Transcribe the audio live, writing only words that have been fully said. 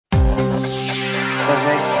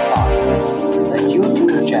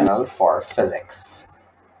channel for physics.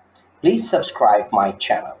 Please subscribe my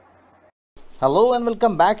channel. Hello and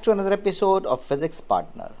welcome back to another episode of Physics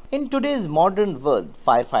Partner. In today's modern world,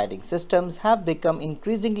 firefighting systems have become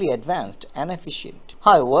increasingly advanced and efficient.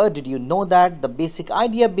 However, did you know that the basic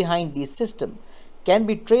idea behind these systems can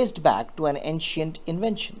be traced back to an ancient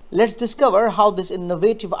invention? Let's discover how this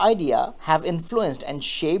innovative idea have influenced and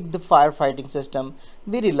shaped the firefighting system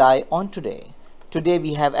we rely on today. Today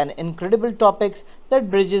we have an incredible topic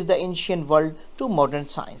that bridges the ancient world to modern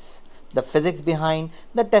science. The physics behind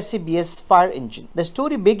the Ctesibius Fire Engine. The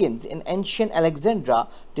story begins in ancient Alexandria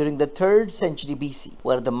during the 3rd century BC,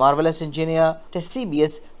 where the marvelous engineer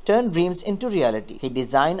Ctesibius turned dreams into reality. He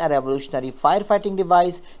designed a revolutionary firefighting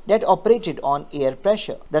device that operated on air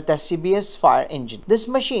pressure, the Ctesibius Fire Engine. This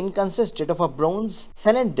machine consisted of a bronze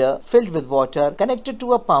cylinder filled with water connected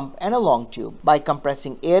to a pump and a long tube. By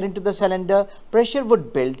compressing air into the cylinder, pressure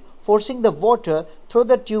would build, forcing the water through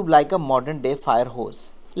the tube like a modern-day fire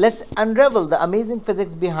hose. Let's unravel the amazing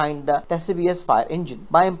physics behind the Ctesibius Fire Engine.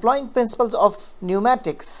 By employing principles of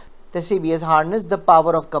pneumatics, Ctesibius harnessed the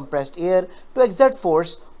power of compressed air to exert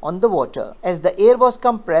force on the water. As the air was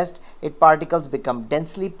compressed, its particles become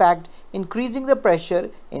densely packed, increasing the pressure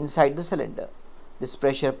inside the cylinder. This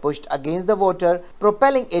pressure pushed against the water,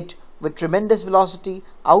 propelling it with tremendous velocity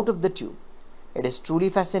out of the tube. It is truly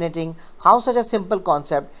fascinating how such a simple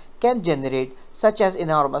concept can generate such an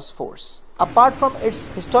enormous force. Apart from its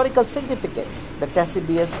historical significance, the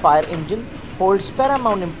Ctesibius Fire Engine holds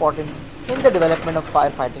paramount importance in the development of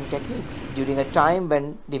firefighting techniques. During a time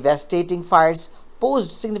when devastating fires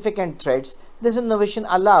posed significant threats, this innovation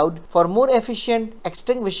allowed for more efficient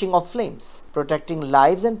extinguishing of flames, protecting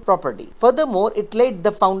lives and property. Furthermore, it laid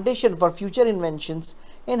the foundation for future inventions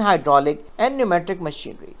in hydraulic and pneumatic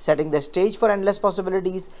machinery, setting the stage for endless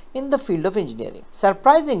possibilities in the field of engineering.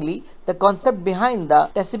 Surprisingly, the concept behind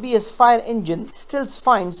the Ctesibius Fire Engine still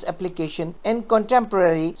finds application in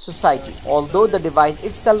contemporary society. Although the device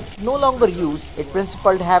itself no longer used, its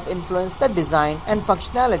principles have influenced the design and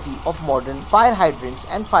functionality of modern fire hydrants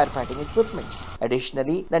and firefighting equipment.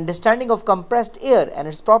 Additionally, the understanding of compressed air and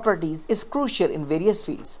its properties is crucial in various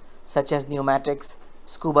fields, such as pneumatics,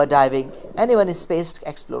 scuba diving, and even space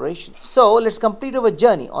exploration. So, let's complete our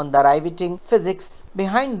journey on the riveting physics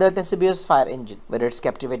behind the Ctesibius Fire Engine, with its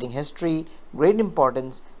captivating history, great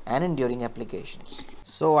importance, and enduring applications.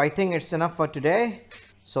 So, I think it's enough for today.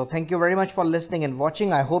 So, thank you very much for listening and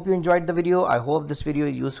watching. I hope you enjoyed the video. I hope this video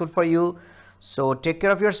is useful for you. So take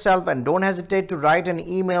care of yourself and don't hesitate to write an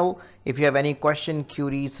email if you have any question,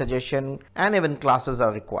 query, suggestion, and even classes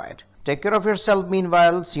are required. Take care of yourself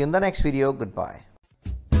meanwhile. See you in the next video. Goodbye.